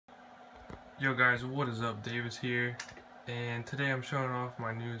Yo guys, what is up? Davis here, and today I'm showing off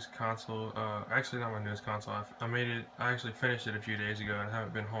my newest console. Actually not my newest console. I actually finished it a few days ago, and I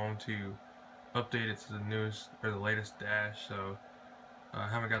haven't been home to update it to the newest or the latest dash. So I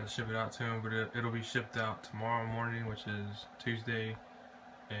haven't got to ship it out to him, but it'll be shipped out tomorrow morning, which is Tuesday.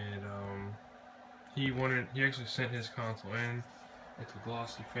 And he actually sent his console in. It's a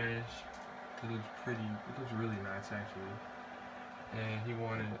glossy finish. It looks pretty. It looks really nice actually. And he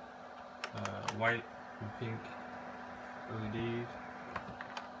wanted white and pink LEDs,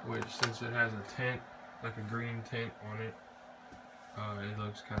 which, since it has a tint, like a green tint on it, it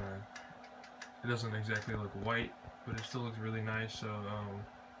looks kind of, it doesn't exactly look white, but it still looks really nice. So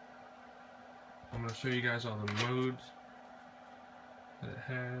I'm going to show you guys all the modes that it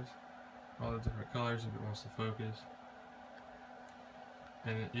has, all the different colors if it wants to focus,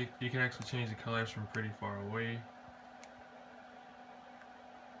 and you can actually change the colors from pretty far away.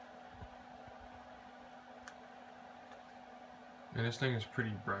 And this thing is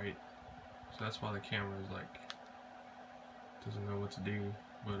pretty bright, so that's why the camera is like, doesn't know what to do.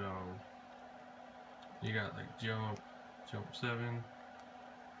 But you got like jump 7,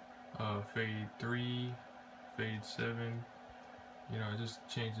 fade 3, fade 7. You know, it just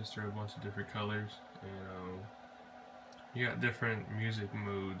changes through a bunch of different colors, and you got different music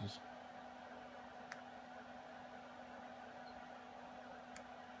modes.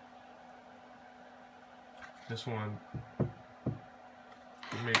 This one,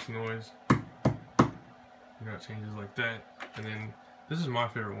 it makes noise, you know, it changes like that. And then this is my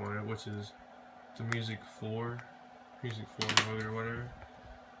favorite one, which is the music 4 mode or whatever.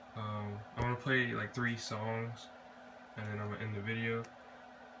 I'm gonna play like 3 songs, and then I'm gonna end the video.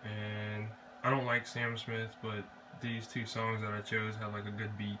 And I don't like Sam Smith, but these 2 songs that I chose have like a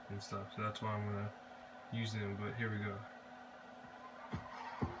good beat and stuff, so that's why I'm gonna use them. But here we go.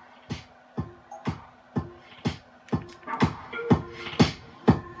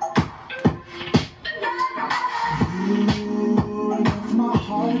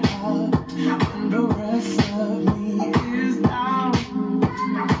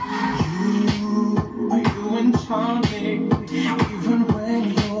 Even when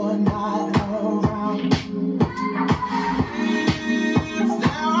you're not around.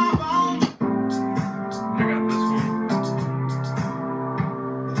 I got this one.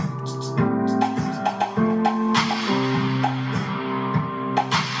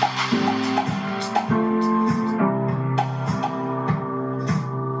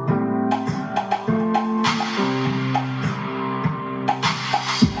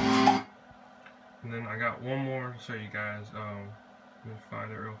 And then I got one more to show you guys. Let me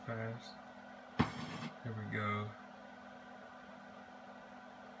find it real fast. Here we go.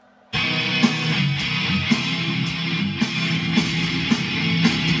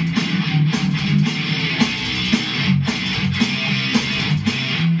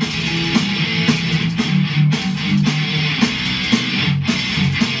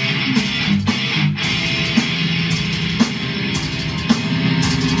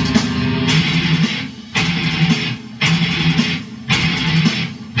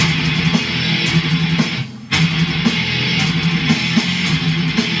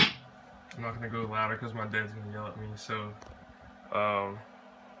 I'm not gonna go louder because my dad's gonna yell at me. So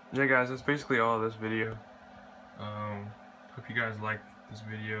yeah guys, that's basically all of this video. Hope you guys liked this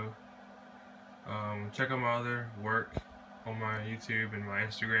video. Check out my other work on my YouTube and my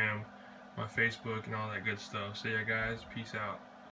Instagram, my Facebook, and all that good stuff. So yeah guys, peace out.